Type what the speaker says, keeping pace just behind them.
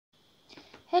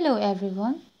Hello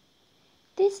everyone,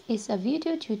 this is a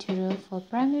video tutorial for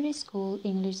primary school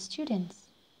English students.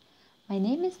 My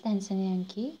name is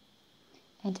Tanzanianki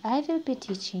and I will be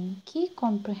teaching Key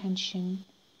Comprehension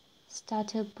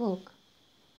Starter Book.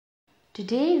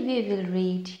 Today we will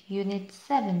read Unit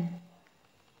 7.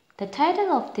 The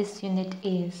title of this unit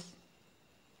is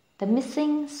The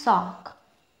Missing Sock.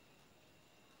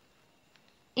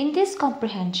 In this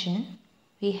comprehension,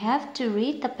 we have to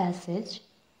read the passage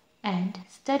and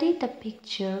study the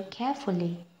picture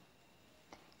carefully.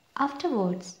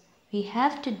 Afterwards, we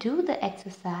have to do the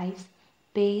exercise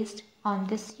based on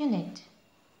this unit.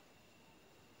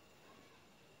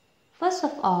 First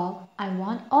of all, I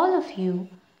want all of you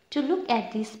to look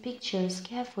at these pictures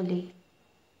carefully.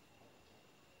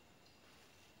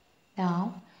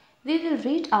 Now, we will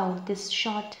read out this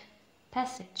short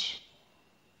passage.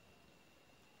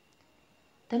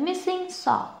 The missing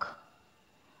sock.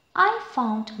 I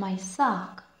found my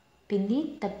sock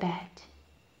beneath the bed.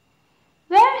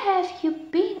 Where have you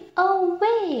been all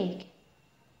week?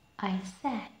 I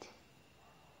said.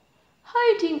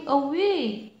 Hiding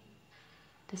away,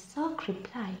 the sock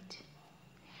replied.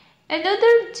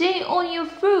 Another day on your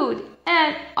food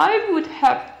and I would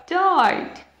have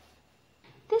died.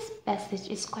 This passage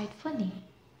is quite funny.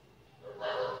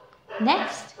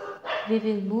 Next, we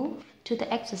will move to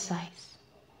the exercise.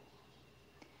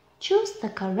 Choose the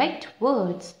correct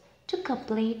words to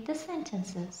complete the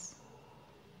sentences.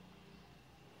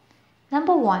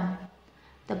 Number 1.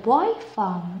 The boy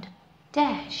found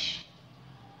dash.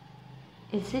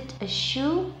 Is it a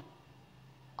shoe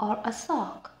or a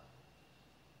sock?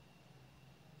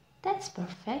 That's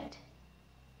perfect.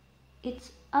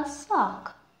 It's a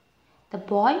sock. The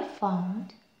boy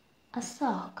found a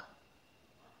sock.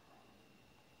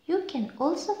 You can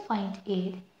also find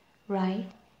it right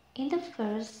in the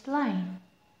first line.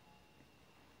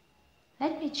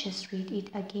 Let me just read it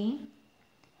again.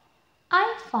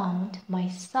 I found my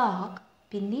sock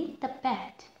beneath the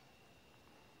bed.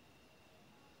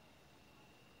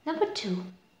 Number 2.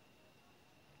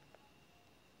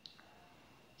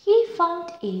 He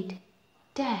found it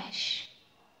dash.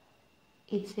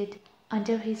 Is it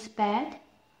under his bed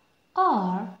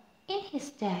or in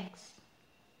his desk?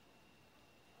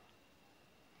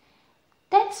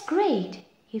 That's great.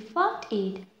 He found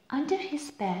it under his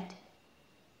bed.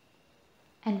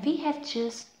 And we have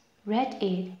just read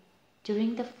it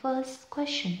during the first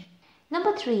question.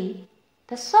 Number 3.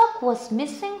 The sock was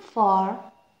missing for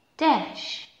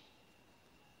dash.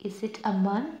 Is it a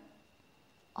month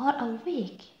or a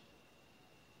week?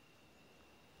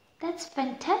 That's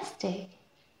fantastic.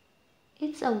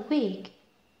 It's a week.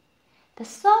 The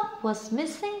sock was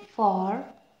missing for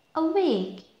a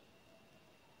week.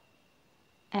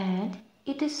 And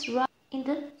it is right in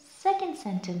the second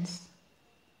sentence.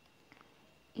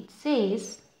 It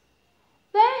says,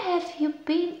 where have you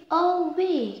been all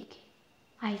week?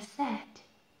 I said.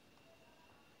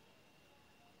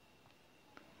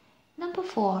 Number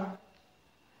 4.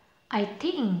 I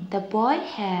think the boy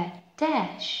had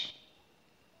dash.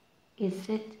 Is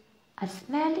it a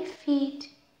smelly feet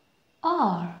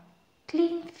or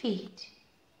clean feet?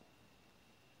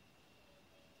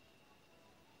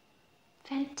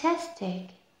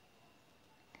 Fantastic.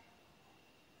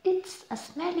 It's a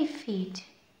smelly feet.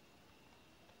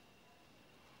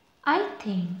 I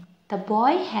think the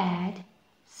boy had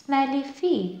smelly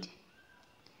feet.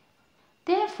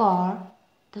 Therefore,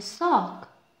 the sock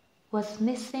was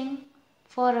missing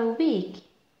for a week.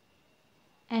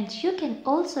 And you can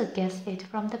also guess it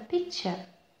from the picture.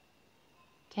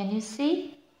 Can you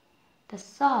see? The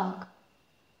sock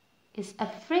is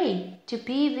afraid to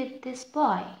be with this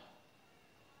boy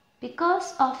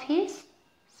because of his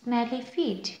smelly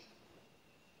feet.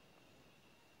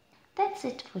 That's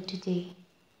it for today.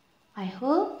 I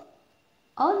hope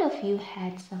all of you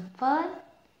had some fun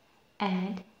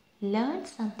and learned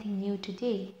something new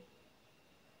today.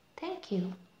 Thank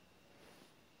you.